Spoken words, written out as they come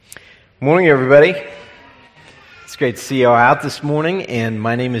Morning, everybody. It's great to see you all out this morning, and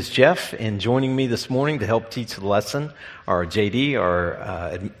my name is Jeff, and joining me this morning to help teach the lesson are JD,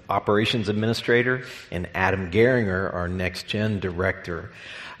 our operations administrator, and Adam Geringer, our Next Gen director.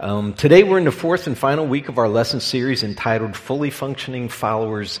 Today we're in the fourth and final week of our lesson series entitled Fully Functioning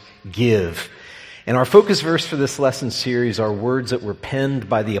Followers Give. And our focus verse for this lesson series are words that were penned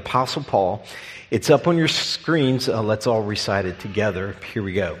by the Apostle Paul. It's up on your screens. Let's all recite it together. Here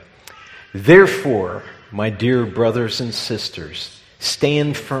we go. Therefore, my dear brothers and sisters,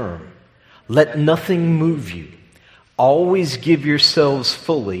 stand firm. Let nothing move you. Always give yourselves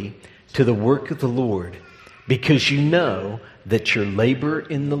fully to the work of the Lord, because you know that your labor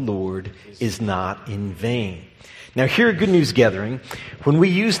in the Lord is not in vain. Now, here at Good News Gathering, when we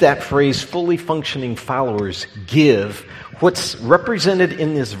use that phrase, fully functioning followers give, what's represented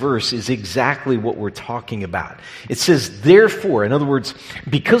in this verse is exactly what we're talking about. It says, therefore, in other words,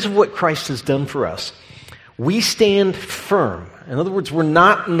 because of what Christ has done for us, we stand firm. In other words, we're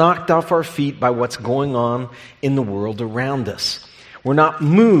not knocked off our feet by what's going on in the world around us. We're not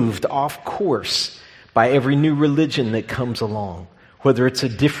moved off course by every new religion that comes along, whether it's a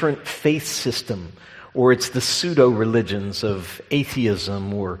different faith system or it's the pseudo-religions of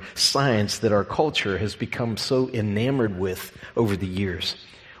atheism or science that our culture has become so enamored with over the years.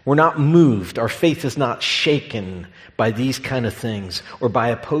 We're not moved. Our faith is not shaken by these kind of things or by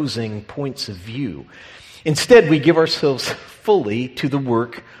opposing points of view. Instead, we give ourselves fully to the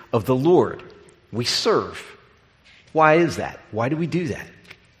work of the Lord. We serve. Why is that? Why do we do that?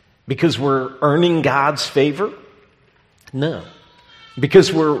 Because we're earning God's favor? No.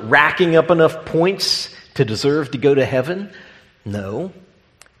 Because we're racking up enough points to deserve to go to heaven? No.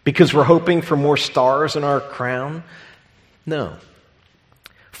 Because we're hoping for more stars in our crown? No.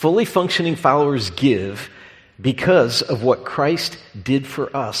 Fully functioning followers give because of what Christ did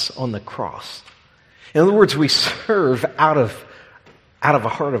for us on the cross. In other words, we serve out of a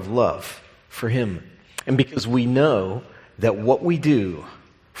heart of love for Him. And because we know that what we do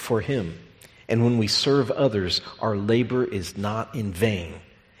for Him, and when we serve others, our labor is not in vain.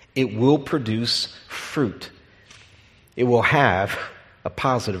 It will produce fruit. It will have a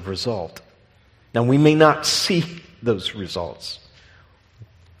positive result. Now, we may not see those results.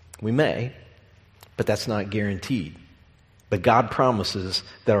 We may, but that's not guaranteed. But God promises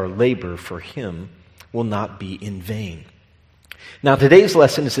that our labor for Him will not be in vain. Now, today's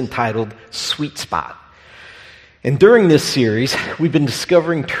lesson is entitled Sweet Spot. And during this series, we've been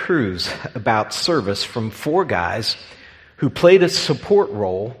discovering truths about service from four guys who played a support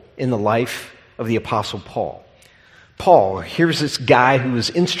role in the life of the Apostle Paul. Paul, here's this guy who was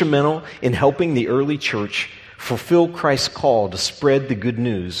instrumental in helping the early church fulfill Christ's call to spread the good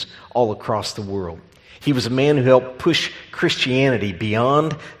news all across the world. He was a man who helped push Christianity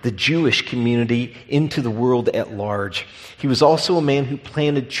beyond the Jewish community into the world at large. He was also a man who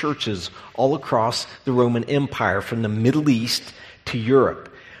planted churches all across the Roman Empire, from the Middle East to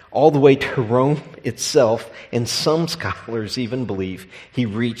Europe, all the way to Rome itself, and some scholars even believe he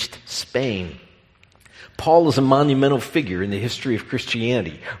reached Spain. Paul is a monumental figure in the history of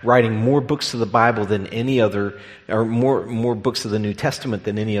Christianity, writing more books of the Bible than any other, or more books of the New Testament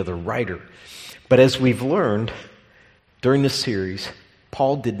than any other writer. But as we've learned during this series,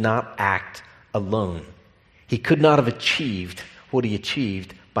 Paul did not act alone. He could not have achieved what he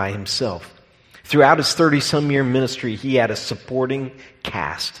achieved by himself. Throughout his 30-some-year ministry, he had a supporting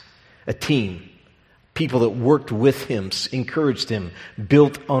cast, a team, people that worked with him, encouraged him,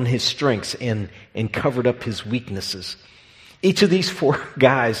 built on his strengths, and covered up his weaknesses. Each of these four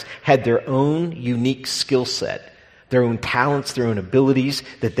guys had their own unique skill set, their own talents, their own abilities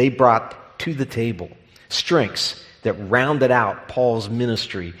that they brought to the table, strengths that rounded out Paul's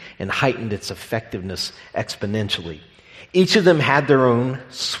ministry and heightened its effectiveness exponentially. Each of them had their own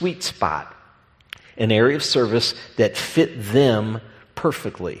sweet spot, an area of service that fit them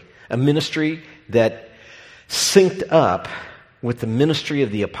perfectly, a ministry that synced up with the ministry of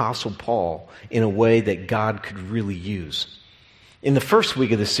the Apostle Paul in a way that God could really use. In the first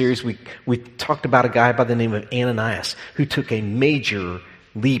week of the series, we talked about a guy by the name of Ananias who took a major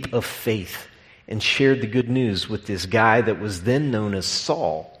leap of faith and shared the good news with this guy that was then known as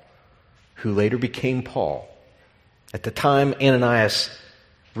Saul, who later became Paul. At the time Ananias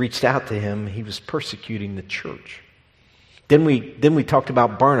reached out to him, he was persecuting the church. Then we talked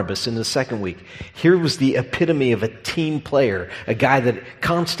about Barnabas in the second week. Here was the epitome of a team player, a guy that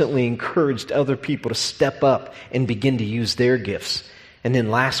constantly encouraged other people to step up and begin to use their gifts. And then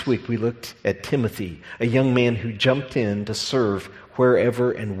last week we looked at Timothy, a young man who jumped in to serve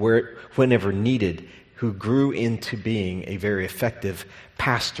wherever and whenever needed, who grew into being a very effective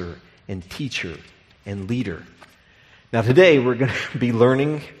pastor and teacher and leader. Now today we're going to be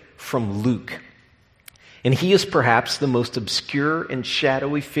learning from Luke. And he is perhaps the most obscure and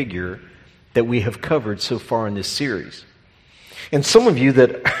shadowy figure that we have covered so far in this series. And some of you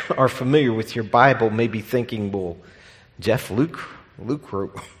that are familiar with your Bible may be thinking, well, Jeff, Luke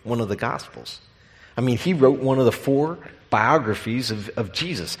wrote one of the Gospels. I mean, he wrote one of the 4 biographies of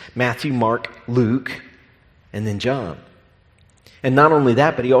Jesus: Matthew, Mark, Luke, and then John. And not only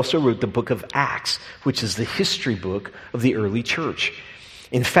that, but he also wrote the book of Acts, which is the history book of the early church.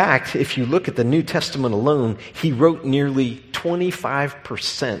 In fact, if you look at the New Testament alone, he wrote nearly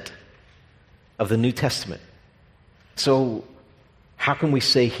 25% of the New Testament. So how can we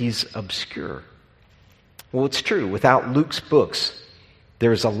say he's obscure? Well, it's true. Without Luke's books,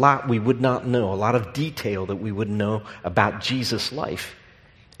 there's a lot we would not know, a lot of detail that we wouldn't know about Jesus' life,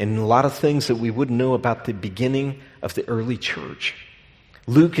 and a lot of things that we wouldn't know about the beginning of the early church.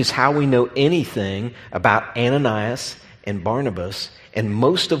 Luke is how we know anything about Ananias and Barnabas, and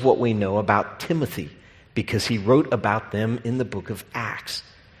most of what we know about Timothy, because he wrote about them in the book of Acts.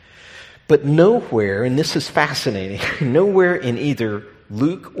 But nowhere, and this is fascinating, nowhere in either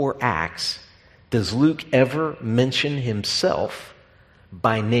Luke or Acts does Luke ever mention himself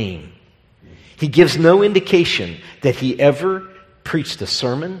by name. He gives no indication that he ever preached a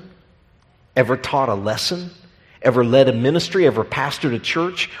sermon, ever taught a lesson, ever led a ministry, ever pastored a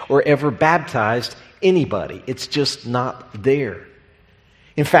church, or ever baptized anybody. It's just not there.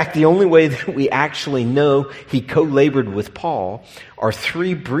 In fact, the only way that we actually know he co-labored with Paul are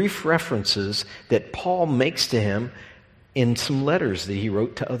 3 brief references that Paul makes to him in some letters that he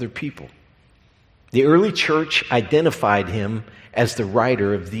wrote to other people. The early church identified him as the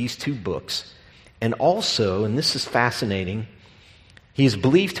writer of these 2 books. And also, and this is fascinating, he is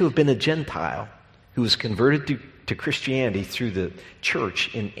believed to have been a Gentile who was converted to Christianity through the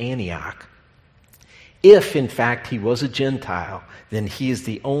church in Antioch. If, in fact, he was a Gentile, then he is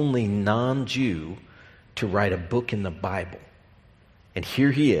the only non-Jew to write a book in the Bible. And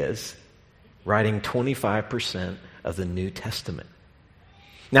here he is, writing 25% of the New Testament.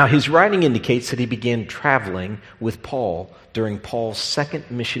 Now, his writing indicates that he began traveling with Paul during Paul's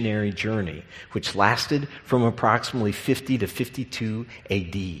second missionary journey, which lasted from approximately 50 to 52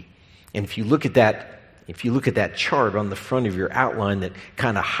 AD. And if you look at that chart on the front of your outline that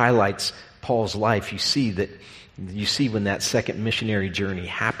kind of highlights Paul's life, you see when that second missionary journey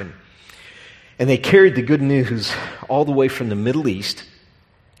happened. And they carried the good news all the way from the Middle East,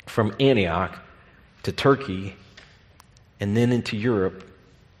 from Antioch to Turkey, and then into Europe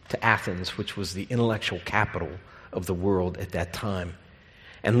to Athens, which was the intellectual capital of the world at that time.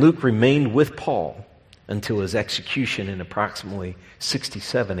 And Luke remained with Paul until his execution in approximately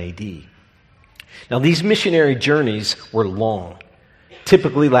 67 AD. Now, these missionary journeys were long,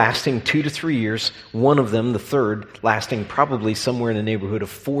 typically lasting 2 to 3 years, one of them, the third, lasting probably somewhere in the neighborhood of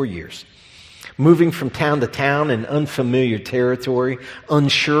 4 years. Moving from town to town in unfamiliar territory,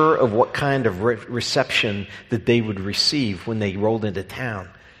 unsure of what kind of reception that they would receive when they rolled into town.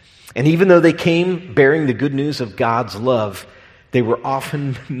 And even though they came bearing the good news of God's love, they were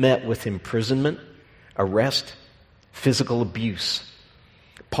often met with imprisonment, arrest, physical abuse.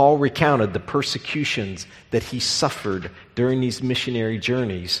 Paul recounted the persecutions that he suffered during these missionary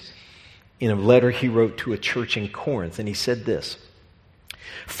journeys in a letter he wrote to a church in Corinth. And he said this: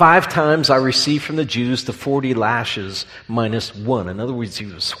 5 times I received from the Jews the 40 lashes minus 1. In other words, he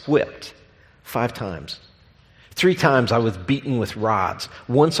was whipped 5 times. 3 times I was beaten with rods.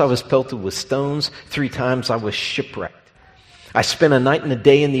 Once I was pelted with stones. 3 times I was shipwrecked. I spent a night and a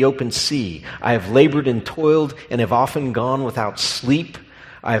day in the open sea. I have labored and toiled and have often gone without sleep.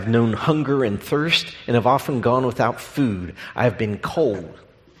 I have known hunger and thirst and have often gone without food. I have been cold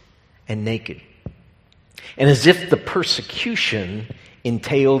and naked. And as if the persecution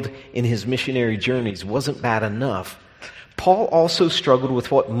entailed in his missionary journeys wasn't bad enough, Paul also struggled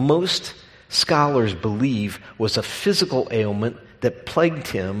with what most scholars believe was a physical ailment that plagued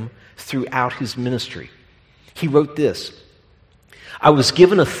him throughout his ministry. He wrote this: I was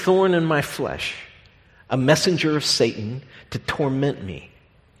given a thorn in my flesh, a messenger of Satan to torment me.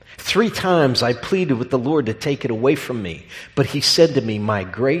 3 times I pleaded with the Lord to take it away from me, but he said to me, my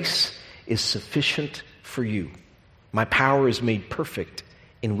grace is sufficient for you. My power is made perfect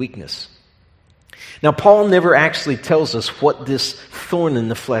in weakness. Now, Paul never actually tells us what this thorn in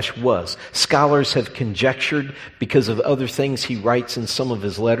the flesh was. Scholars have conjectured, because of other things he writes in some of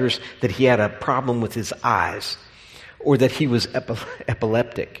his letters, that he had a problem with his eyes, or that he was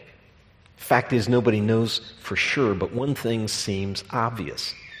epileptic. Fact is, nobody knows for sure, but one thing seems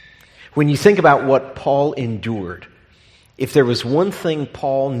obvious. When you think about what Paul endured, If there was one thing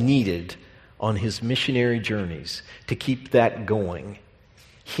Paul needed on his missionary journeys to keep that going,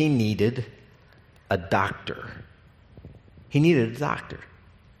 he needed a doctor. He needed a doctor.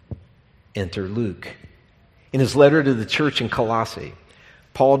 Enter Luke. In his letter to the church in Colossae,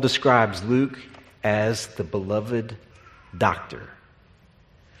 Paul describes Luke as the beloved doctor.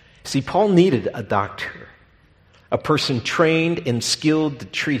 See, Paul needed a doctor, a person trained and skilled to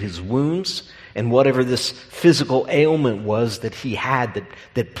treat his wounds and whatever this physical ailment was that he had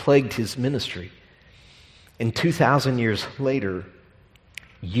that plagued his ministry. And 2,000 years later,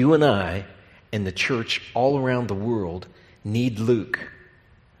 you and I and the church all around the world need Luke,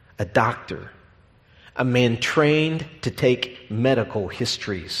 a doctor, a man trained to take medical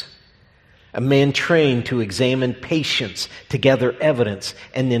histories, a man trained to examine patients, to gather evidence,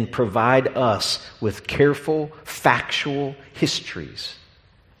 and then provide us with careful, factual histories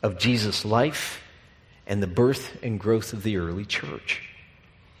of Jesus' life and the birth and growth of the early church.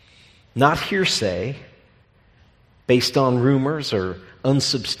 Not hearsay, based on rumors or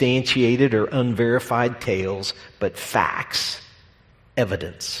unsubstantiated or unverified tales, but facts,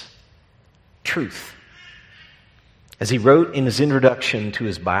 evidence, truth. As he wrote in his introduction to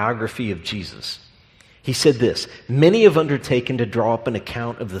his biography of Jesus, he said this: "Many have undertaken to draw up an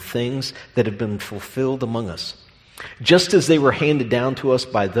account of the things that have been fulfilled among us, just as they were handed down to us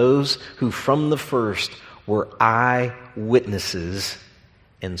by those who from the first were eyewitnesses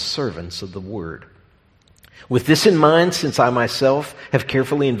and servants of the word. With this in mind, since I myself have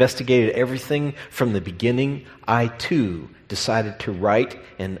carefully investigated everything from the beginning, I too decided to write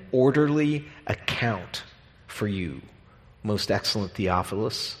an orderly account for you, most excellent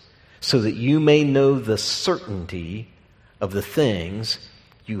Theophilus, so that you may know the certainty of the things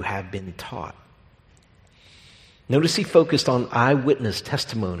you have been taught." Notice he focused on eyewitness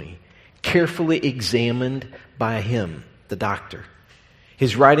testimony, carefully examined by him, the doctor.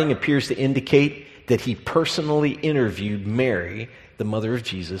 His writing appears to indicate that he personally interviewed Mary, the mother of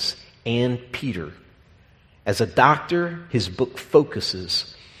Jesus, and Peter. As a doctor, his book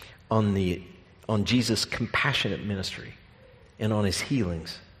focuses on Jesus' compassionate ministry and on his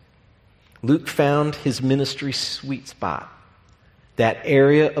healings. Luke found his ministry sweet spot, that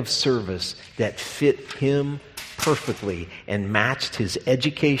area of service that fit him perfectly and matched his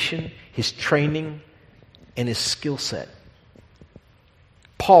education, his training, and his skill set.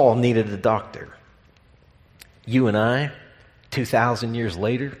 Paul needed a doctor. You and I, 2,000 years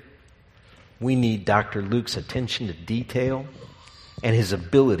later, we need Dr. Luke's attention to detail and his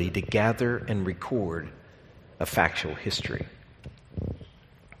ability to gather and record a factual history.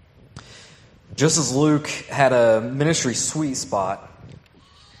 Just as Luke had a ministry sweet spot,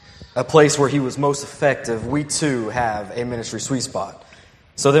 a place where he was most effective, we too have a ministry sweet spot.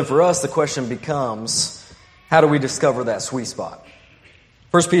 So then for us, the question becomes, how do we discover that sweet spot?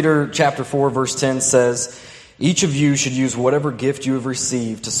 1 Peter chapter 4, verse 10 says, "Each of you should use whatever gift you have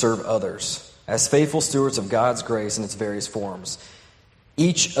received to serve others, as faithful stewards of God's grace in its various forms."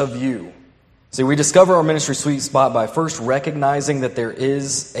 Each of you. See, we discover our ministry sweet spot by first recognizing that there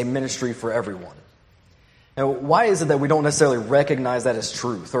is a ministry for everyone. Now, why is it that we don't necessarily recognize that as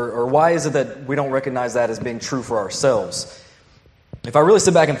truth? Or why is it that we don't recognize that as being true for ourselves? If I really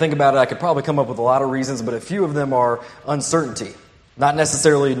sit back and think about it, I could probably come up with a lot of reasons, but a few of them are uncertainty, not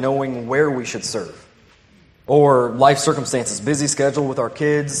necessarily knowing where we should serve, or life circumstances, busy schedule with our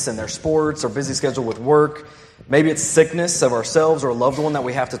kids and their sports, or busy schedule with work. Maybe it's sickness of ourselves or a loved one that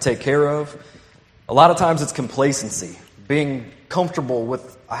we have to take care of. A lot of times it's complacency, being comfortable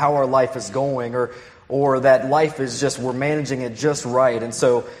with how our life is going, or that life is just, we're managing it just right, and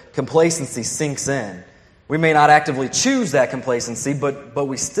so complacency sinks in. We may not actively choose that complacency, but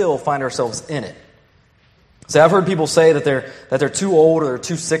we still find ourselves in it. So I've heard people say that they're too old or they're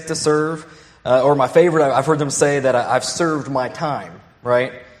too sick to serve, or my favorite, I've heard them say that I've served my time,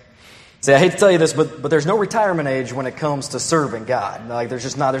 right? See, I hate to tell you this, but there's no retirement age when it comes to serving God. Like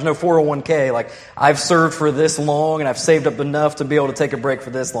there's no 401k. Like I've served for this long and I've saved up enough to be able to take a break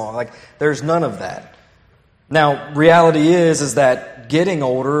for this long. Like there's none of that. Now, reality is that getting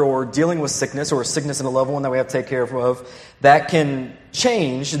older or dealing with sickness or a sickness in a loved one that we have to take care of, that can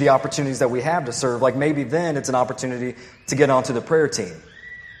change the opportunities that we have to serve. Like maybe then it's an opportunity to get onto the prayer team.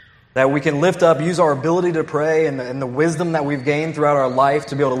 That we can lift up, use our ability to pray and the wisdom that we've gained throughout our life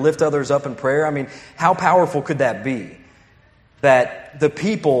to be able to lift others up in prayer. I mean, how powerful could that be? That the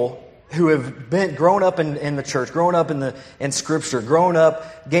people who have grown up in the church, grown up in Scripture, grown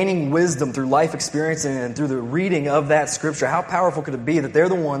up gaining wisdom through life experience and through the reading of that Scripture, how powerful could it be that they're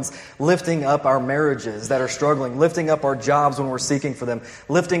the ones lifting up our marriages that are struggling, lifting up our jobs when we're seeking for them,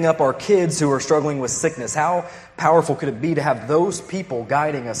 lifting up our kids who are struggling with sickness? How powerful could it be to have those people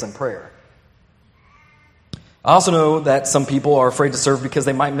guiding us in prayer? I also know that some people are afraid to serve because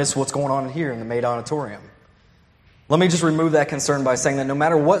they might miss what's going on here in the Made Auditorium. Let me just remove that concern by saying that no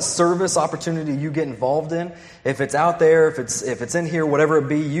matter what service opportunity you get involved in, if it's out there, if it's in here, whatever it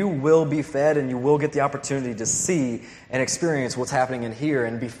be, you will be fed and you will get the opportunity to see and experience what's happening in here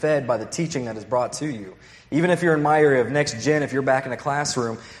and be fed by the teaching that is brought to you. Even if you're in my area of Next Gen, if you're back in a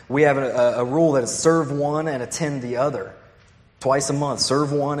classroom, we have a rule that is serve one and attend the other. Twice a month,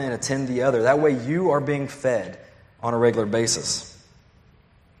 serve one and attend the other. That way you are being fed on a regular basis.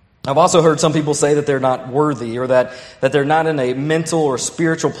 I've also heard some people say that they're not worthy or that they're not in a mental or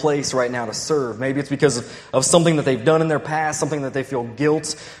spiritual place right now to serve. Maybe it's because of something that they've done in their past, something that they feel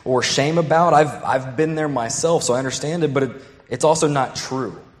guilt or shame about. I've been there myself, so I understand it, but it's also not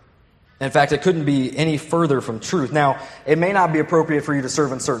true. In fact, it couldn't be any further from truth. Now, it may not be appropriate for you to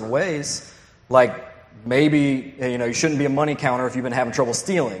serve in certain ways, like maybe, you shouldn't be a money counter if you've been having trouble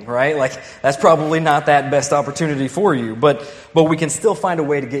stealing, right? Like, that's probably not that best opportunity for you, but we can still find a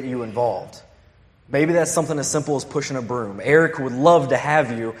way to get you involved. Maybe that's something as simple as pushing a broom. Eric would love to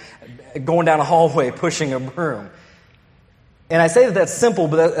have you going down a hallway pushing a broom. And I say that that's simple,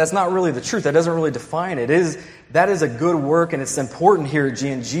 but that's not really the truth. That doesn't really define it. That is a good work, and it's important here at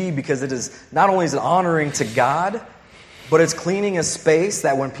G&G because it is not only is it honoring to God, but it's cleaning a space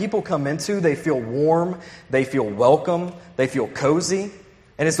that when people come into, they feel warm, they feel welcome, they feel cozy.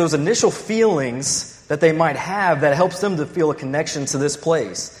 And it's those initial feelings that they might have that helps them to feel a connection to this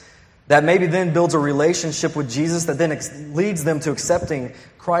place. That maybe then builds a relationship with Jesus that then leads them to accepting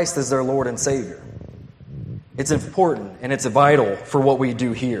Christ as their Lord and Savior. It's important and it's vital for what we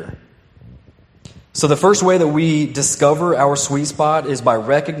do here. So the first way that we discover our sweet spot is by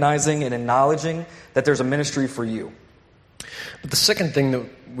recognizing and acknowledging that there's a ministry for you. But the second thing that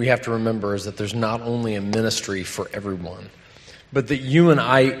we have to remember is that there's not only a ministry for everyone, but that you and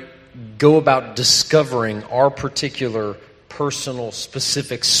I go about discovering our particular personal,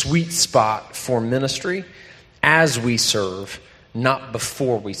 specific sweet spot for ministry as we serve, not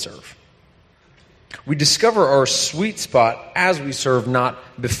before we serve. We discover our sweet spot as we serve, not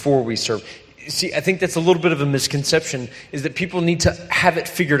before we serve. See, I think that's a little bit of a misconception, is that people need to have it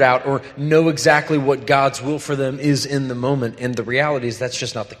figured out or know exactly what God's will for them is in the moment. And the reality is that's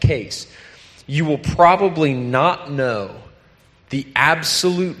just not the case. You will probably not know the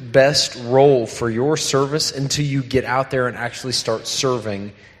absolute best role for your service until you get out there and actually start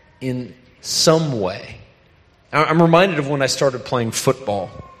serving in some way. I'm reminded of when I started playing football.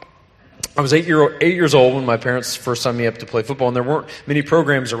 I was 8 years old when my parents first signed me up to play football, and there weren't many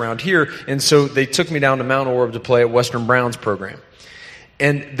programs around here, and so they took me down to Mount Orab to play at Western Brown's program.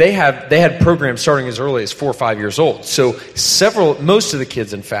 And they had programs starting as early as 4 or 5 years old. So most of the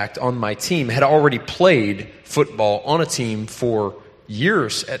kids, in fact, on my team had already played football on a team for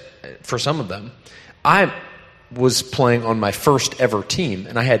years, for some of them. I was playing on my first ever team,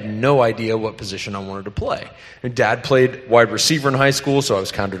 and I had no idea what position I wanted to play. And Dad played wide receiver in high school, so I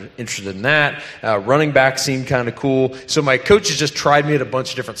was kind of interested in that. Running back seemed kind of cool. So my coaches just tried me at a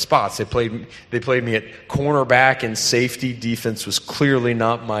bunch of different spots. They played me at cornerback and safety. Defense was clearly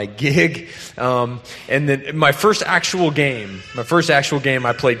not my gig. And then my first actual game,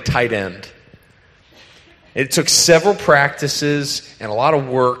 I played tight end. It took several practices and a lot of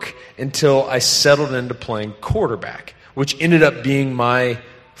work until I settled into playing quarterback, which ended up being my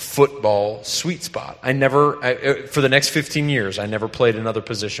football sweet spot. For the next 15 years, I never played another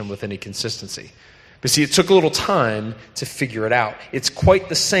position with any consistency. But see, it took a little time to figure it out. It's quite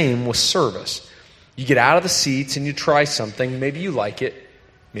the same with service. You get out of the seats and you try something. Maybe you like it.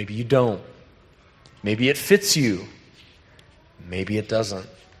 Maybe you don't. Maybe it fits you. Maybe it doesn't.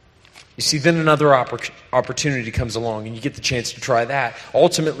 You see, then another opportunity comes along and you get the chance to try that.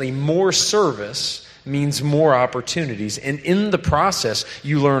 Ultimately, more service means more opportunities. And in the process,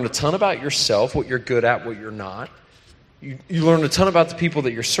 you learn a ton about yourself, what you're good at, what you're not. You learn a ton about the people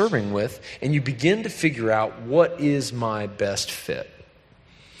that you're serving with, and you begin to figure out what is my best fit.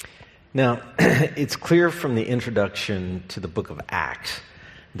 Now, it's clear from the introduction to the book of Acts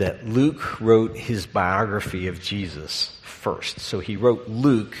that Luke wrote his biography of Jesus first. So he wrote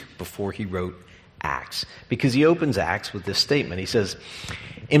Luke before he wrote Acts, because he opens Acts with this statement. He says,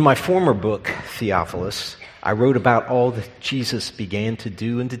 "In my former book, Theophilus, I wrote about all that Jesus began to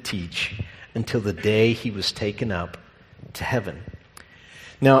do and to teach until the day he was taken up to heaven."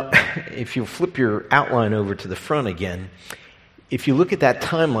 Now, if you flip your outline over to the front again, if you look at that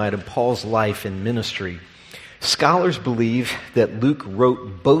timeline of Paul's life and ministry, scholars believe that Luke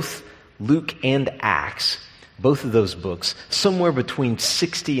wrote both Luke and Acts, both of those books, somewhere between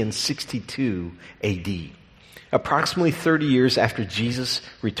 60 and 62 AD. Approximately 30 years after Jesus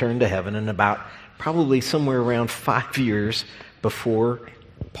returned to heaven, and about probably somewhere around 5 years before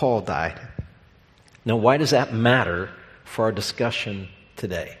Paul died. Now, why does that matter for our discussion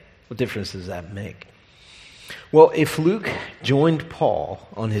today? What difference does that make? Well, if Luke joined Paul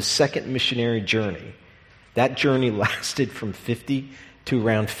on his second missionary journey, that journey lasted from 50 to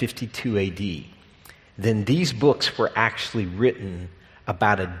around 52 AD, then these books were actually written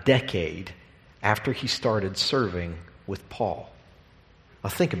about a decade after he started serving with Paul. Now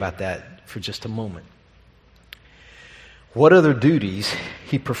think about that for just a moment. What other duties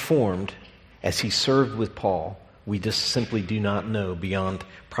he performed as he served with Paul, we just simply do not know beyond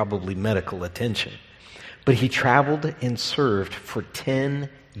probably medical attention. But he traveled and served for 10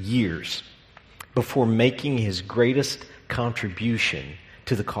 years before making his greatest contribution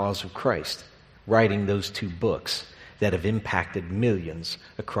to the cause of Christ, writing those 2 books that have impacted millions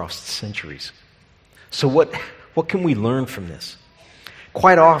across the centuries. So what can we learn from this?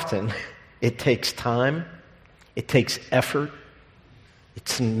 Quite often, it takes time, it takes effort,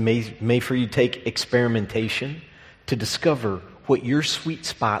 it may for you take experimentation to discover what your sweet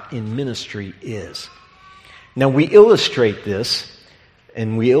spot in ministry is. Now, we illustrate this,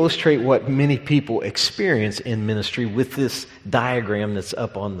 and we illustrate what many people experience in ministry with this diagram that's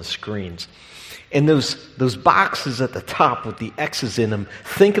up on the screens. And those boxes at the top with the X's in them,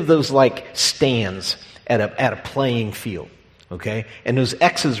 think of those like stands at a playing field, okay? And those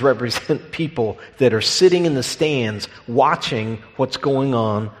X's represent people that are sitting in the stands watching what's going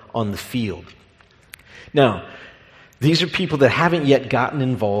on the field. Now, these are people that haven't yet gotten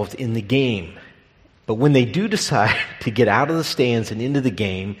involved in the game. But when they do decide to get out of the stands and into the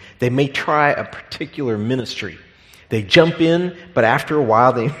game, they may try a particular ministry. They jump in, but after a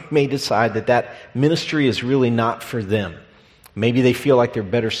while they may decide that ministry is really not for them. Maybe they feel like they're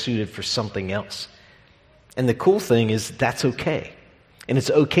better suited for something else. And the cool thing is that's okay. And it's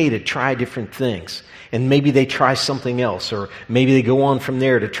okay to try different things. And maybe they try something else, or maybe they go on from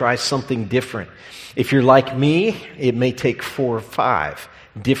there to try something different. If you're like me, it may take 4 or 5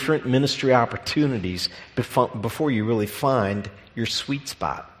 different ministry opportunities before you really find your sweet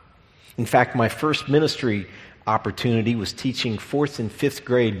spot. In fact, my first ministry opportunity was teaching 4th and 5th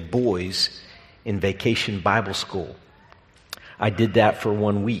grade boys in Vacation Bible School. I did that for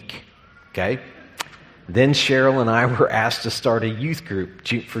 1 week, okay? Then Cheryl and I were asked to start a youth group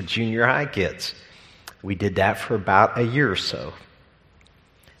for junior high kids. We did that for about a year or so.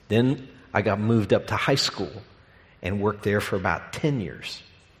 Then I got moved up to high school and worked there for about 10 years.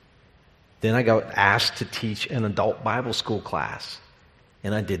 Then I got asked to teach an adult Bible school class,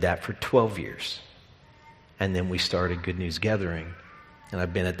 and I did that for 12 years. And then we started Good News Gathering, and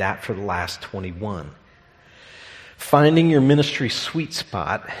I've been at that for the last 21. Finding your ministry sweet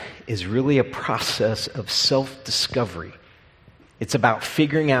spot is really a process of self-discovery. It's about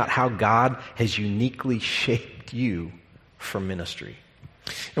figuring out how God has uniquely shaped you for ministry.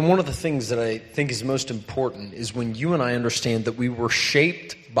 And one of the things that I think is most important is when you and I understand that we were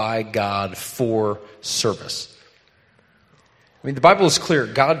shaped by God for service. I mean, the Bible is clear.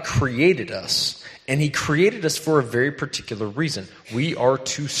 God created us, and He created us for a very particular reason. We are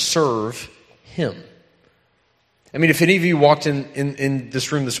to serve Him. I mean, if any of you walked in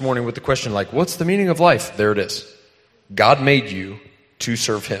this room this morning with the question like, what's the meaning of life? There it is. God made you to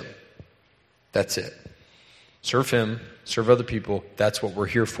serve Him. That's it. Serve Him, serve other people. That's what we're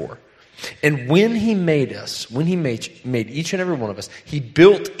here for. And when He made us, when He made each and every one of us, He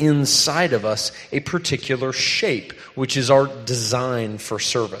built inside of us a particular shape, which is our design for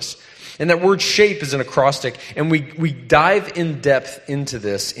service. And that word shape is an acrostic, and we dive in depth into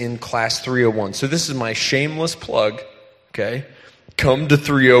this in Class 301. So this is my shameless plug, okay? Come to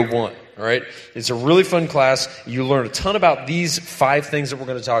 301. All right? It's a really fun class. You learn a ton about these 5 things that we're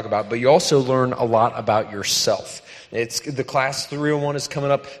going to talk about, but you also learn a lot about yourself. The class 301 is coming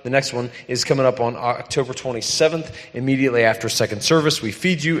up. The next one is coming up on October 27th, immediately after second service. We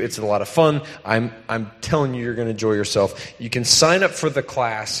feed you. It's a lot of fun. I'm telling you, you're going to enjoy yourself. You can sign up for the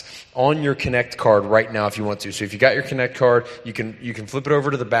class on your Connect card right now if you want to. So if you got your Connect card, you can flip it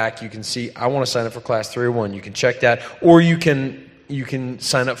over to the back. You can see, I want to sign up for class 301. You can check that, or you can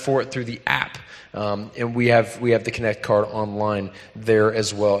sign up for it through the app. And we have the Connect card online there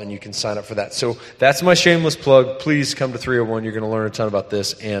as well, and you can sign up for that. So that's my shameless plug. Please come to 301. You're going to learn a ton about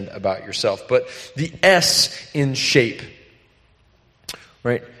this and about yourself. But the S in shape.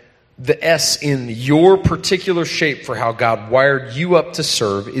 right? The S in your particular shape for how God wired you up to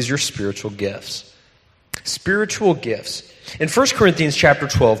serve is your spiritual gifts. Spiritual gifts. In 1 Corinthians chapter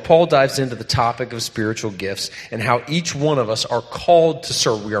 12, Paul dives into the topic of spiritual gifts and how each one of us are called to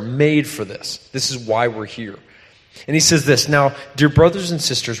serve. We are made for this. This is why we're here. And he says this, "Now, dear brothers and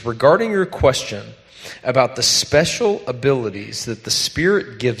sisters, regarding your question about the special abilities that the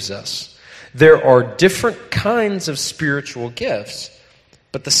Spirit gives us, there are different kinds of spiritual gifts,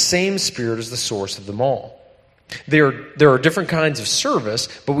 but the same Spirit is the source of them all. There are different kinds of service,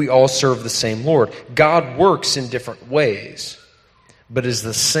 but we all serve the same Lord. God works in different ways, but is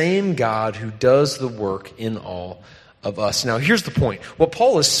the same God who does the work in all of us." Now, here's the point. What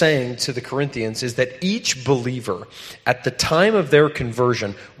Paul is saying to the Corinthians is that each believer at the time of their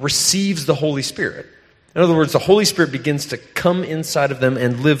conversion receives the Holy Spirit. In other words, the Holy Spirit begins to come inside of them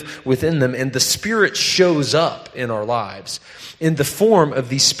and live within them, and the Spirit shows up in our lives in the form of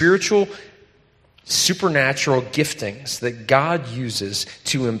these spiritual supernatural giftings that God uses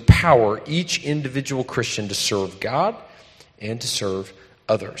to empower each individual Christian to serve God and to serve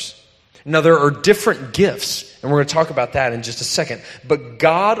others. Now, there are different gifts, and we're going to talk about that in just a second, but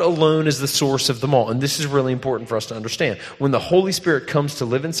God alone is the source of them all, and this is really important for us to understand. When the Holy Spirit comes to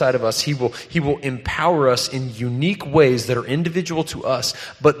live inside of us, He will empower us in unique ways that are individual to us,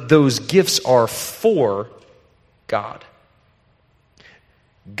 but those gifts are for God.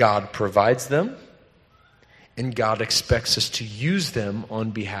 God provides them, and God expects us to use them on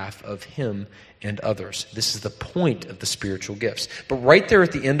behalf of Him and others. This is the point of the spiritual gifts. But right there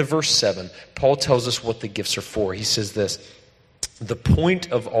at the end of verse 7, Paul tells us what the gifts are for. He says this, "The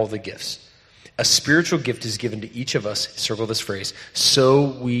point of all the gifts. A spiritual gift is given to each of us," circle this phrase, "so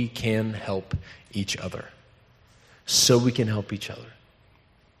we can help each other." So we can help each other.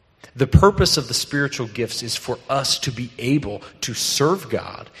 The purpose of the spiritual gifts is for us to be able to serve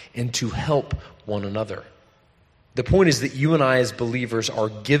God and to help one another. The point is that you and I as believers are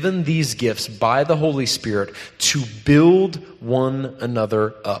given these gifts by the Holy Spirit to build one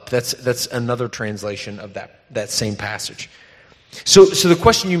another up. That's another translation of that same passage. So the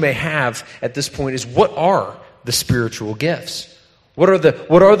question you may have at this point is, what are the spiritual gifts? What are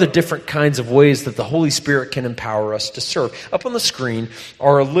the different kinds of ways that the Holy Spirit can empower us to serve? Up on the screen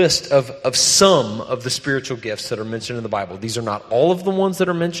are a list of some of the spiritual gifts that are mentioned in the Bible. These are not all of the ones that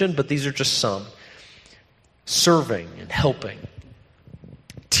are mentioned, but these are just some. Serving and helping,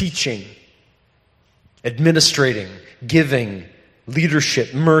 teaching, administrating, giving,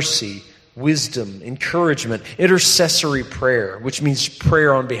 leadership, mercy, wisdom, encouragement, intercessory prayer, which means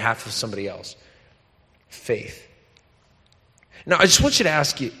prayer on behalf of somebody else, faith. Now, I want to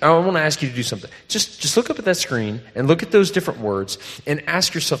ask you to do something. Just look up at that screen and look at those different words and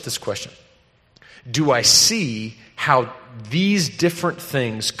ask yourself this question. Do I see how these different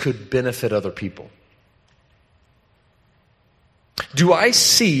things could benefit other people? Do I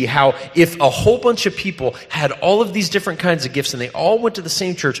see how if a whole bunch of people had all of these different kinds of gifts and they all went to the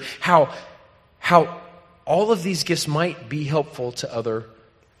same church, how all of these gifts might be helpful to other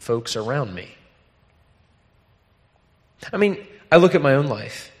folks around me? I mean, I look at my own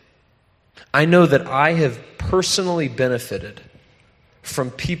life. I know that I have personally benefited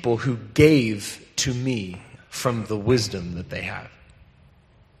from people who gave to me from the wisdom that they have.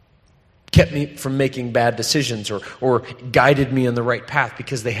 Kept me from making bad decisions or guided me on the right path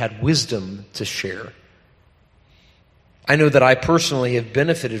because they had wisdom to share. I know that I personally have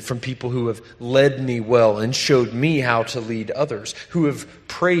benefited from people who have led me well and showed me how to lead others, who have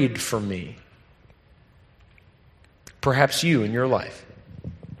prayed for me. Perhaps you in your life.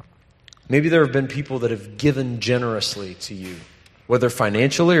 Maybe there have been people that have given generously to you, whether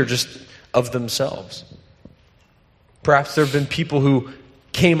financially or just of themselves. Perhaps there have been people who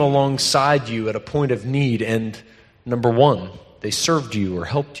came alongside you at a point of need and, number one, they served you or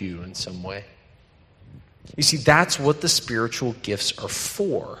helped you in some way. You see, that's what the spiritual gifts are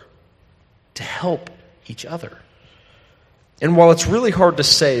for, to help each other. And while it's really hard to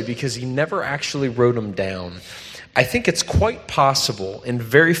say because he never actually wrote them down, I think it's quite possible and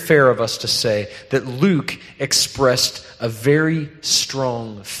very fair of us to say that Luke expressed a very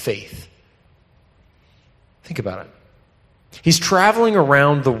strong faith. Think about it. He's traveling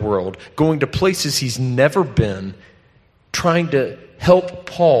around the world, going to places he's never been, trying to help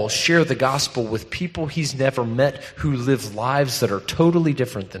Paul share the gospel with people he's never met who live lives that are totally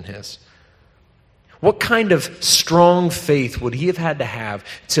different than his. What kind of strong faith would he have had to have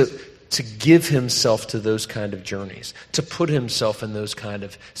to give himself to those kind of journeys, to put himself in those kind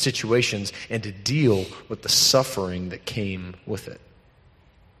of situations, and to deal with the suffering that came with it?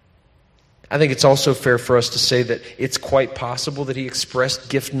 I think it's also fair for us to say that it's quite possible that he expressed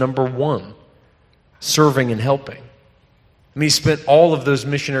gift number 1, serving and helping. I mean, he spent all of those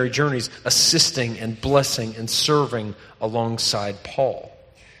missionary journeys assisting and blessing and serving alongside Paul.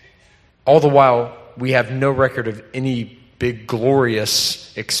 All the while, we have no record of any big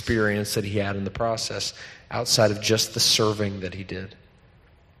glorious experience that he had in the process outside of just the serving that he did.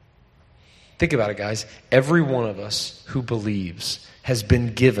 Think about it, guys. Every one of us who believes has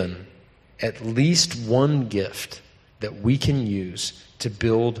been given at least one gift that we can use to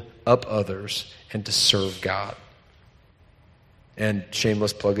build up others and to serve God. And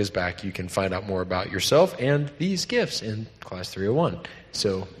shameless plug is back. You can find out more about yourself and these gifts in Class 301.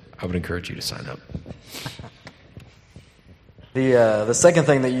 So I would encourage you to sign up. The second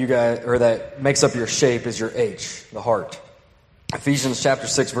thing that you guys, or that makes up your shape, is your H, the heart. Ephesians chapter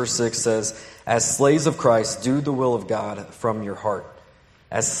 6, verse 6 says, "As slaves of Christ, do the will of God from your heart."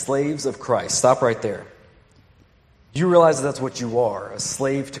 As slaves of Christ. Stop right there. Do you realize that that's what you are, a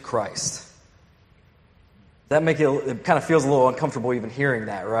slave to Christ? That it kind of feels a little uncomfortable even hearing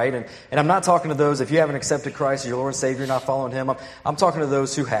that, right? And I'm not talking to those, if you haven't accepted Christ as your Lord and Savior, you're not following Him. I'm talking to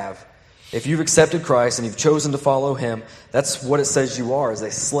those who have. If you've accepted Christ and you've chosen to follow Him, that's what it says you are, as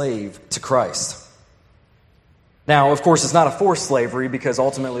a slave to Christ. Now, of course, it's not a forced slavery, because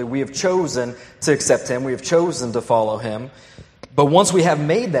ultimately we have chosen to accept Him. We have chosen to follow Him. But once we have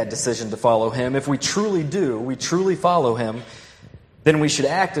made that decision to follow Him, if we truly do, we truly follow Him, then we should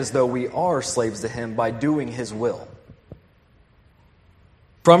act as though we are slaves to Him by doing His will.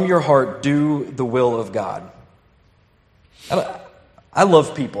 From your heart, do the will of God. I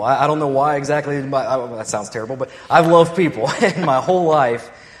love people. I don't know why exactly. That sounds terrible, but I've loved people in my whole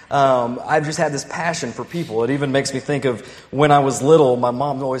life. I've just had this passion for people. It even makes me think of when I was little. My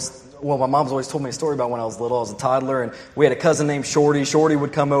mom's always told me a story about when I was little. I was a toddler, and we had a cousin named Shorty. Shorty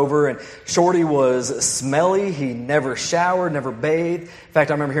would come over, and Shorty was smelly. He never showered, never bathed. In fact,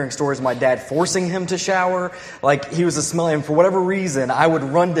 I remember hearing stories of my dad forcing him to shower. Like, he was a smelly, and for whatever reason, I would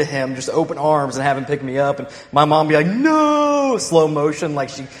run to him, just open arms, and have him pick me up. And my mom would be like, "No!" Slow motion, like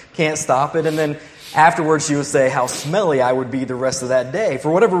she can't stop it. And then afterwards, she would say how smelly I would be the rest of that day.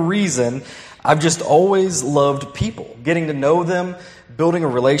 For whatever reason, I've just always loved people, getting to know them, building a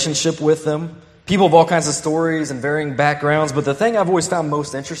relationship with them. People of all kinds of stories and varying backgrounds, but the thing I've always found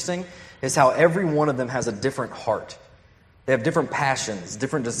most interesting is how every one of them has a different heart. They have different passions,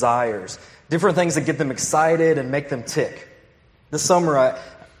 different desires, different things that get them excited and make them tick. This summer,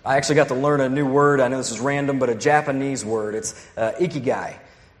 I actually got to learn a new word. I know this is random, but a Japanese word. It's ikigai.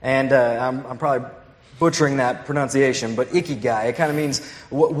 And I'm probably butchering that pronunciation, but ikigai, it kind of means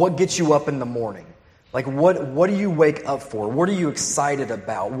what gets you up in the morning. Like, what do you wake up for? What are you excited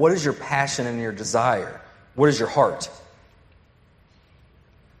about? What is your passion and your desire? What is your heart?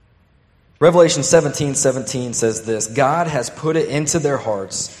 Revelation 17:17 says this: God has put it into their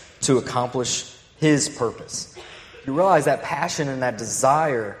hearts to accomplish His purpose. You realize that passion and that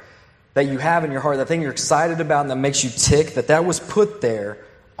desire that you have in your heart, that thing you're excited about and that makes you tick, that was put there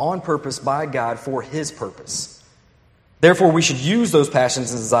on purpose by God for His purpose. Therefore, we should use those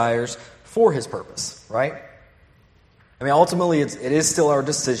passions and desires for His purpose, right? I mean, ultimately, it is still our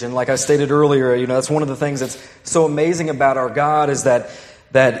decision. Like I stated earlier, that's one of the things that's so amazing about our God is that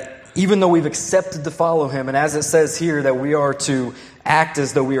even though we've accepted to follow Him, and as it says here that we are to act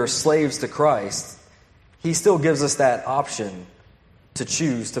as though we are slaves to Christ, He still gives us that option to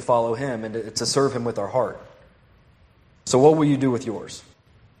choose to follow Him and to serve Him with our heart. So what will you do with yours?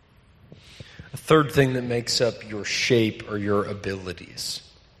 A third thing that makes up your shape are your abilities.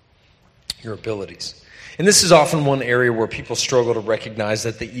 Your abilities. And this is often one area where people struggle to recognize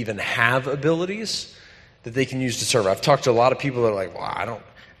that they even have abilities that they can use to serve. I've talked to a lot of people that are like, well,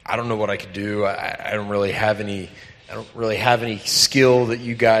 I don't know what I could do. I don't really have any skill that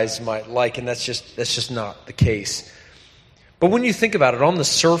you guys might like, and that's just not the case. But when you think about it, on the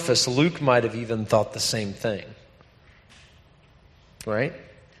surface, Luke might have even thought the same thing. Right?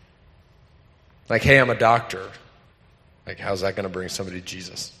 Like, hey, I'm a doctor. Like, how's that going to bring somebody to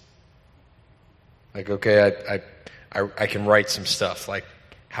Jesus? Like, okay, I can write some stuff. Like,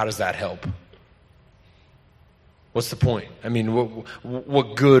 how does that help? What's the point? I mean,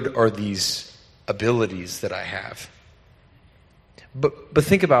 what good are these abilities that I have? But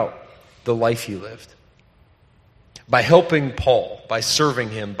think about the life he lived. By helping Paul, by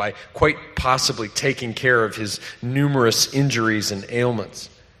serving him, by quite possibly taking care of his numerous injuries and ailments,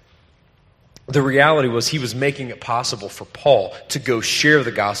 the reality was he was making it possible for Paul to go share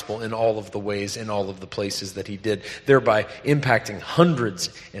the gospel in all of the ways, in all of the places that he did, thereby impacting hundreds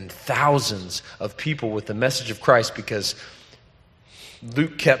and thousands of people with the message of Christ, because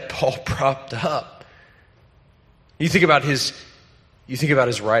Luke kept Paul propped up. You think about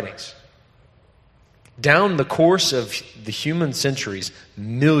his writings. Down the course of the human centuries,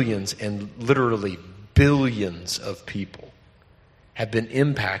 millions and literally billions of people have been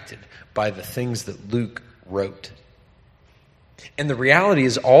impacted by the things that Luke wrote. And the reality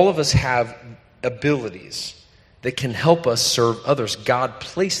is all of us have abilities that can help us serve others. God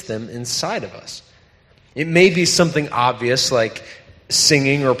placed them inside of us. It may be something obvious like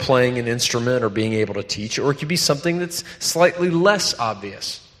singing or playing an instrument or being able to teach, or it could be something that's slightly less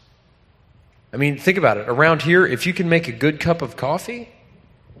obvious. I mean, think about it. Around here, if you can make a good cup of coffee,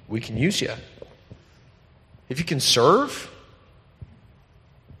 we can use you. If you can serve,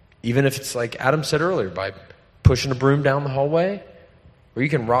 even if it's like Adam said earlier, by pushing a broom down the hallway, or you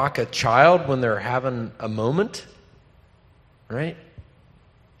can rock a child when they're having a moment, right?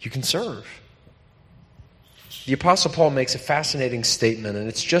 You can serve. The Apostle Paul makes a fascinating statement, and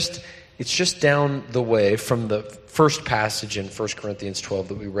it's just down the way from the first passage in 1 Corinthians 12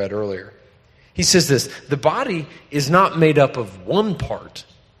 that we read earlier. He says this: the body is not made up of one part,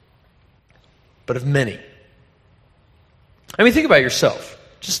 but of many. I mean, think about yourself.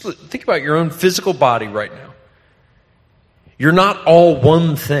 Just think about your own physical body right now. You're not all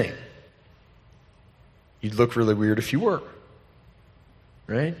one thing. You'd look really weird if you were.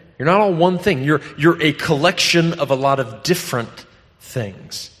 Right? You're not all one thing. You're a collection of a lot of different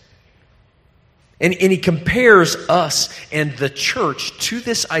things. And he compares us and the church to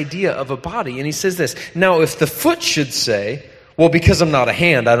this idea of a body. And he says this: now, if the foot should say, well, because I'm not a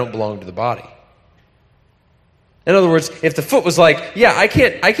hand, I don't belong to the body. In other words, if the foot was like, yeah, I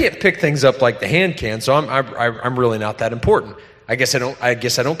can't pick things up like the hand can, so I'm really not that important. I guess I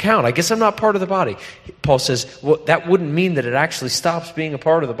don't count. I guess I'm not part of the body. Paul says, well, that wouldn't mean that it actually stops being a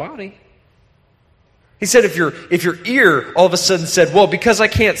part of the body. He said if your ear all of a sudden said, well, because I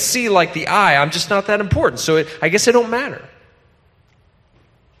can't see like the eye, I'm just not that important, so I guess it don't matter.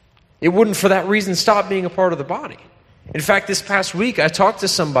 It wouldn't for that reason stop being a part of the body. In fact, this past week, I talked to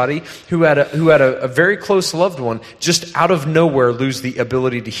somebody who had a very close loved one just out of nowhere lose the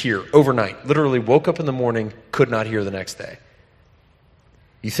ability to hear overnight. Literally woke up in the morning, could not hear the next day.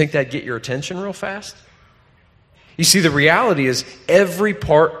 You think that'd get your attention real fast? You see, the reality is every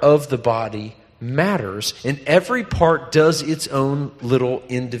part of the body matters, and every part does its own little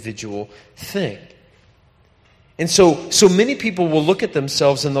individual thing. And so many people will look at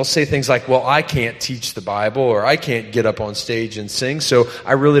themselves and they'll say things like, well, I can't teach the Bible, or I can't get up on stage and sing, so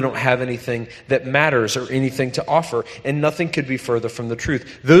I really don't have anything that matters or anything to offer. And nothing could be further from the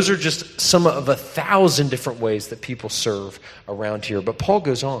truth. Those are just some of 1,000 different ways that people serve around here. But Paul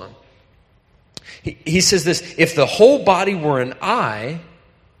goes on. He says this: if the whole body were an eye,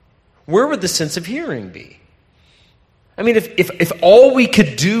 where would the sense of hearing be? I mean, if all we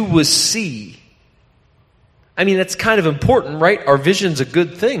could do was see, I mean, that's kind of important, right? Our vision's a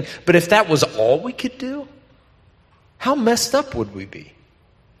good thing. But if that was all we could do, how messed up would we be?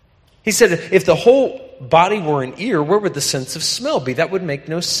 He said, if the whole body were an ear, where would the sense of smell be? That would make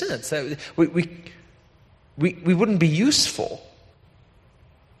no sense. We wouldn't be useful.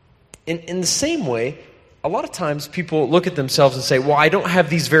 In the same way, a lot of times people look at themselves and say, well, I don't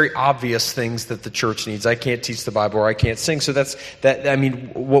have these very obvious things that the church needs. I can't teach the Bible, or I can't sing. So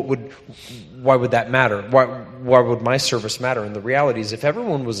why would that matter? Why would my service matter? And the reality is, if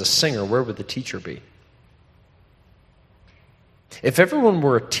everyone was a singer, where would the teacher be? If everyone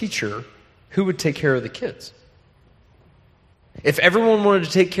were a teacher, who would take care of the kids? If everyone wanted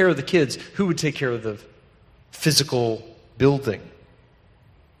to take care of the kids, who would take care of the physical building?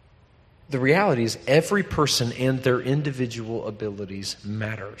 The reality is every person and their individual abilities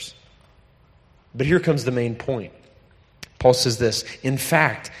matters. But here comes the main point. Paul says this: in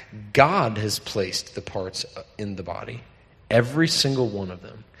fact, God has placed the parts in the body, every single one of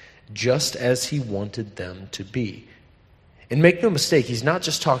them, just as he wanted them to be. And make no mistake, he's not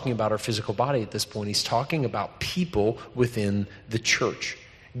just talking about our physical body at this point. He's talking about people within the church.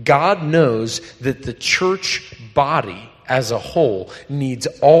 God knows that the church body as a whole needs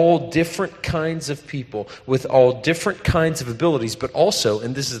all different kinds of people with all different kinds of abilities, but also,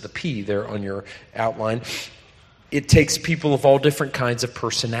 and this is the P there on your outline, it takes people of all different kinds of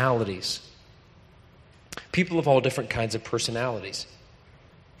personalities. People of all different kinds of personalities.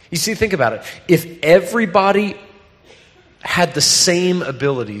 You see, think about it. If everybody had the same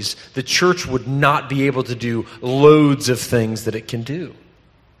abilities, the church would not be able to do loads of things that it can do.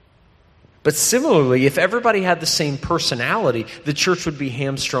 But similarly, if everybody had the same personality, the church would be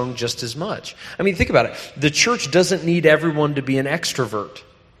hamstrung just as much. I mean, think about it. The church doesn't need everyone to be an extrovert.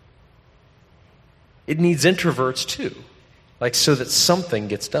 It needs introverts too. like so that something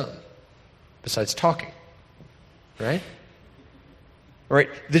gets done besides talking, right? Right?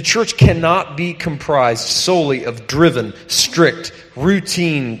 The church cannot be comprised solely of driven, strict,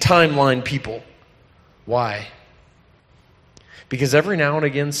 routine, timeline people. Why? Because every now and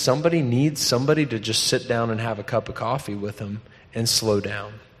again, somebody needs somebody to just sit down and have a cup of coffee with them and slow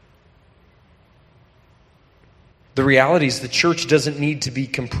down. The reality is the church doesn't need to be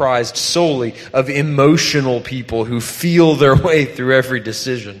comprised solely of emotional people who feel their way through every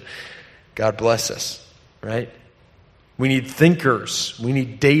decision. God bless us, right? We need thinkers. We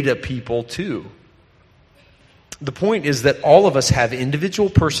need data people too. The point is that all of us have individual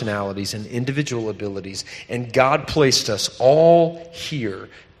personalities and individual abilities, and God placed us all here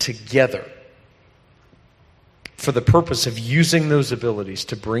together for the purpose of using those abilities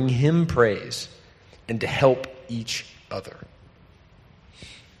to bring Him praise and to help each other.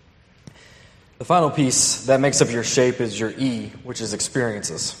 The final piece that makes up your shape is your E, which is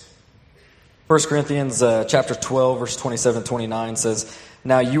experiences. 1 Corinthians chapter 12, verse 27-29 says,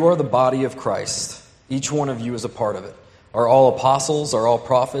 "Now you are the body of Christ. Each one of you is a part of it. Are all apostles? Are all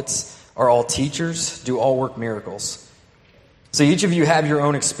prophets? Are all teachers? Do all work miracles?" So each of you have your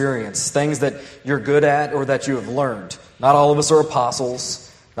own experience, things that you're good at or that you have learned. Not all of us are apostles.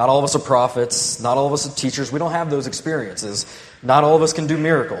 Not all of us are prophets. Not all of us are teachers. We don't have those experiences. Not all of us can do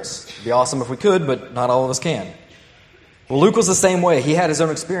miracles. It'd be awesome if we could, but not all of us can. Well, Luke was the same way. He had his own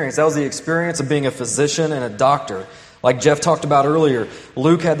experience. That was the experience of being a physician and a doctor. Like Jeff talked about earlier,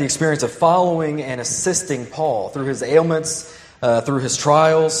 Luke had the experience of following and assisting Paul through his ailments, through his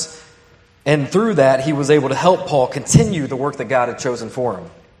trials. And through that, he was able to help Paul continue the work that God had chosen for him.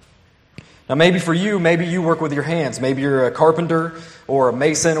 Now, maybe for you, maybe you work with your hands. Maybe you're a carpenter or a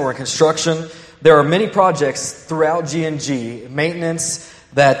mason or in construction. There are many projects throughout G&G, maintenance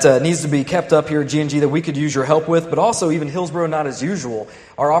that needs to be kept up here at G&G that we could use your help with, but also even Hillsboro Not As Usual,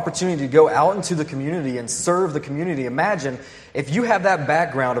 our opportunity to go out into the community and serve the community. Imagine if you have that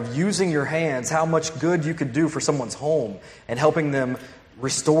background of using your hands, how much good you could do for someone's home and helping them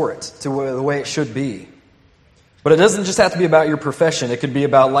restore it to the way it should be. But it doesn't just have to be about your profession. It could be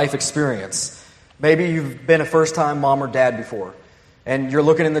about life experience. Maybe you've been a first-time mom or dad before, and you're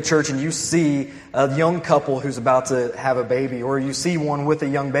looking in the church and you see a young couple who's about to have a baby, or you see one with a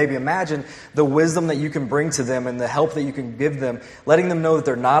young baby. Imagine the wisdom that you can bring to them and the help that you can give them, letting them know that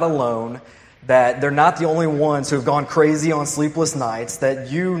they're not alone, that they're not the only ones who have gone crazy on sleepless nights,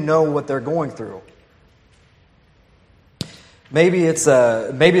 that you know what they're going through. Maybe it's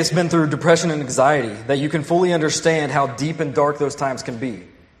been through depression and anxiety, that you can fully understand how deep and dark those times can be.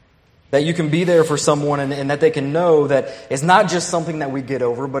 That you can be there for someone and that they can know that it's not just something that we get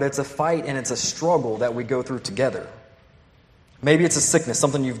over, but it's a fight and it's a struggle that we go through together. Maybe it's a sickness,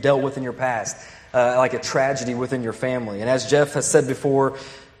 something you've dealt with in your past, like a tragedy within your family. And as Jeff has said before,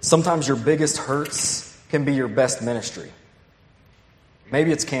 sometimes your biggest hurts can be your best ministry.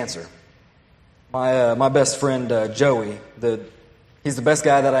 Maybe it's cancer. My best friend, Joey, he's the best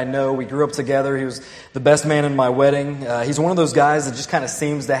guy that I know. We grew up together. He was the best man in my wedding. He's one of those guys that just kind of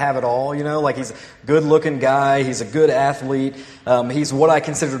seems to have it all, you know? Like he's a good-looking guy. He's a good athlete. He's what I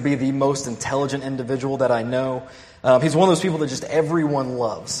consider to be the most intelligent individual that I know. He's one of those people that just everyone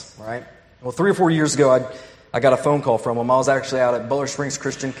loves, right? Well, 3 or 4 years ago, I got a phone call from him. I was actually out at Butler Springs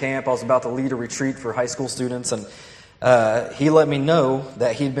Christian Camp. I was about to lead a retreat for high school students, and he let me know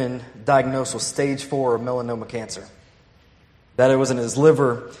that he'd been diagnosed with stage 4 melanoma cancer. That it was in his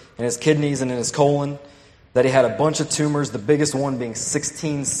liver, in his kidneys, and in his colon. That he had a bunch of tumors, the biggest one being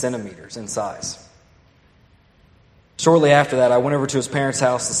 16 centimeters in size. Shortly after that, I went over to his parents'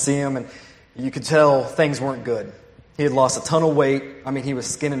 house to see him, and you could tell things weren't good. He had lost a ton of weight. I mean, he was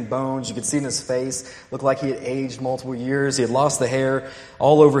skin and bones. You could see in his face. Looked like he had aged multiple years. He had lost the hair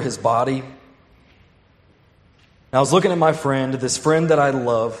all over his body. And I was looking at my friend, this friend that I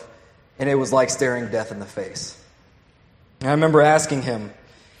love, and it was like staring death in the face. And I remember asking him,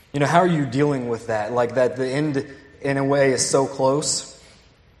 how are you dealing with that? Like that the end, in a way, is so close.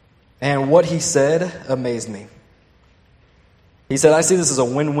 And what he said amazed me. He said, I see this as a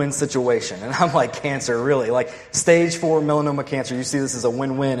win-win situation. And I'm like, cancer, really? Like stage 4 melanoma cancer, you see this as a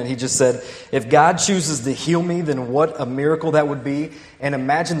win-win. And he just said, if God chooses to heal me, then what a miracle that would be. And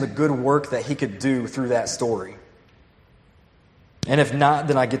imagine the good work that he could do through that story. And if not,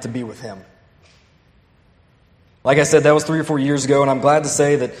 then I get to be with him. Like I said, that was 3 or 4 years ago, and I'm glad to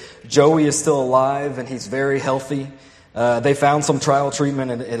say that Joey is still alive and he's very healthy. They found some trial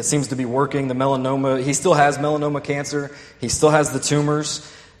treatment and it seems to be working. The melanoma, he still has melanoma cancer. He still has the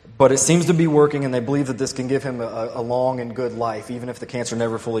tumors, but it seems to be working, and they believe that this can give him a long and good life, even if the cancer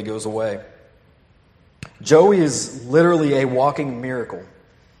never fully goes away. Joey is literally a walking miracle,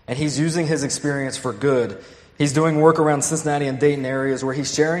 and he's using his experience for good. He's doing work around Cincinnati and Dayton areas where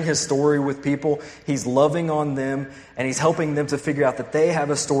he's sharing his story with people. He's loving on them, and he's helping them to figure out that they have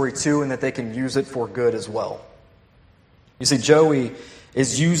a story too and that they can use it for good as well. You see, Joey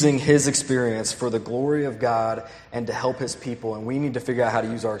is using his experience for the glory of God and to help his people, and we need to figure out how to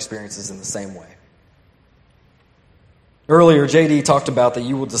use our experiences in the same way. Earlier, JD talked about that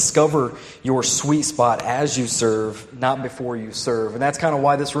you will discover your sweet spot as you serve, not before you serve. And that's kind of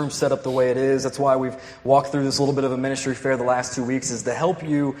why this room's set up the way it is. That's why we've walked through this little bit of a ministry fair the last 2 weeks, is to help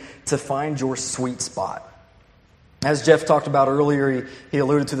you to find your sweet spot. As Jeff talked about earlier, he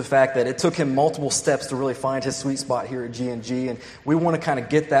alluded to the fact that it took him multiple steps to really find his sweet spot here at G&G, and we want to kind of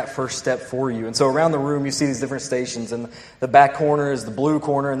get that first step for you. And so around the room, you see these different stations, and the back corner is the blue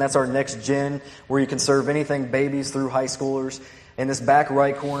corner, and that's our next gen, where you can serve anything babies through high schoolers. In this back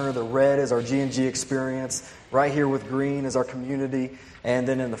right corner, the red is our G&G experience. Right here with green is our community. And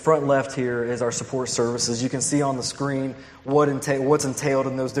then in the front left here is our support services. You can see on the screen what's entailed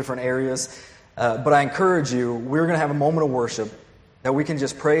in those different areas. But I encourage you, we're going to have a moment of worship that we can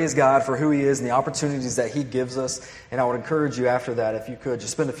just praise God for who He is and the opportunities that He gives us. And I would encourage you after that, if you could,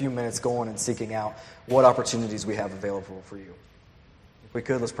 just spend a few minutes going and seeking out what opportunities we have available for you. If we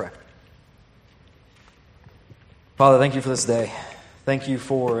could, let's pray. Father, thank you for this day. Thank you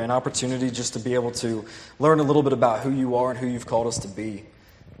for an opportunity just to be able to learn a little bit about who you are and who you've called us to be.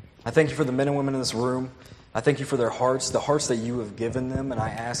 I thank you for the men and women in this room. I thank you for their hearts, the hearts that you have given them, and I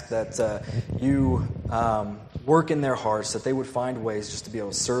ask that you work in their hearts, that they would find ways just to be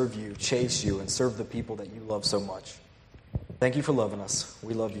able to serve you, chase you, and serve the people that you love so much. Thank you for loving us.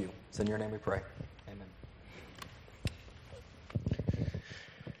 We love you. It's in your name we pray. Amen.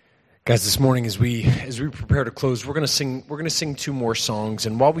 Guys, this morning as we prepare to close, we're going to sing two more songs,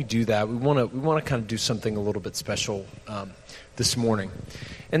 and while we do that, we want to kind of do something a little bit special this morning,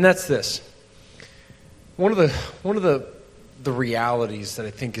 and that's this. One of the realities that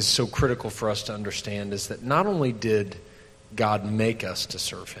I think is so critical for us to understand is that not only did God make us to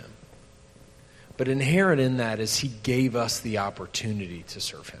serve Him, but inherent in that is He gave us the opportunity to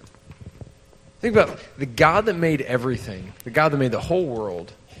serve Him. Think about it. The God that made everything, the God that made the whole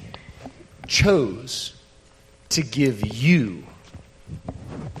world, chose to give you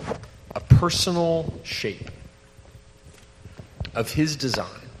a personal shape of His design,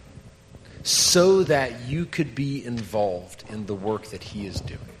 so that you could be involved in the work that He is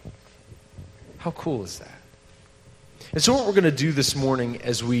doing. How cool is that? And so what we're going to do this morning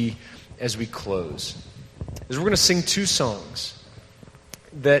as we close is we're going to sing two songs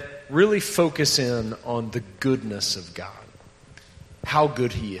that really focus in on the goodness of God. How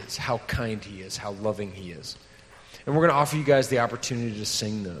good He is, how kind He is, how loving He is. And we're going to offer you guys the opportunity to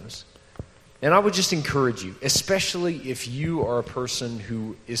sing those. And I would just encourage you, especially if you are a person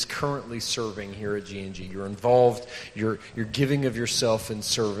who is currently serving here at G&G, you're involved, you're giving of yourself in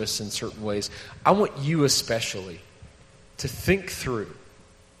service in certain ways, I want you especially to think through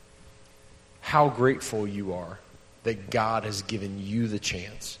how grateful you are that God has given you the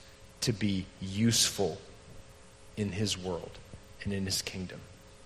chance to be useful in His world and in His kingdom.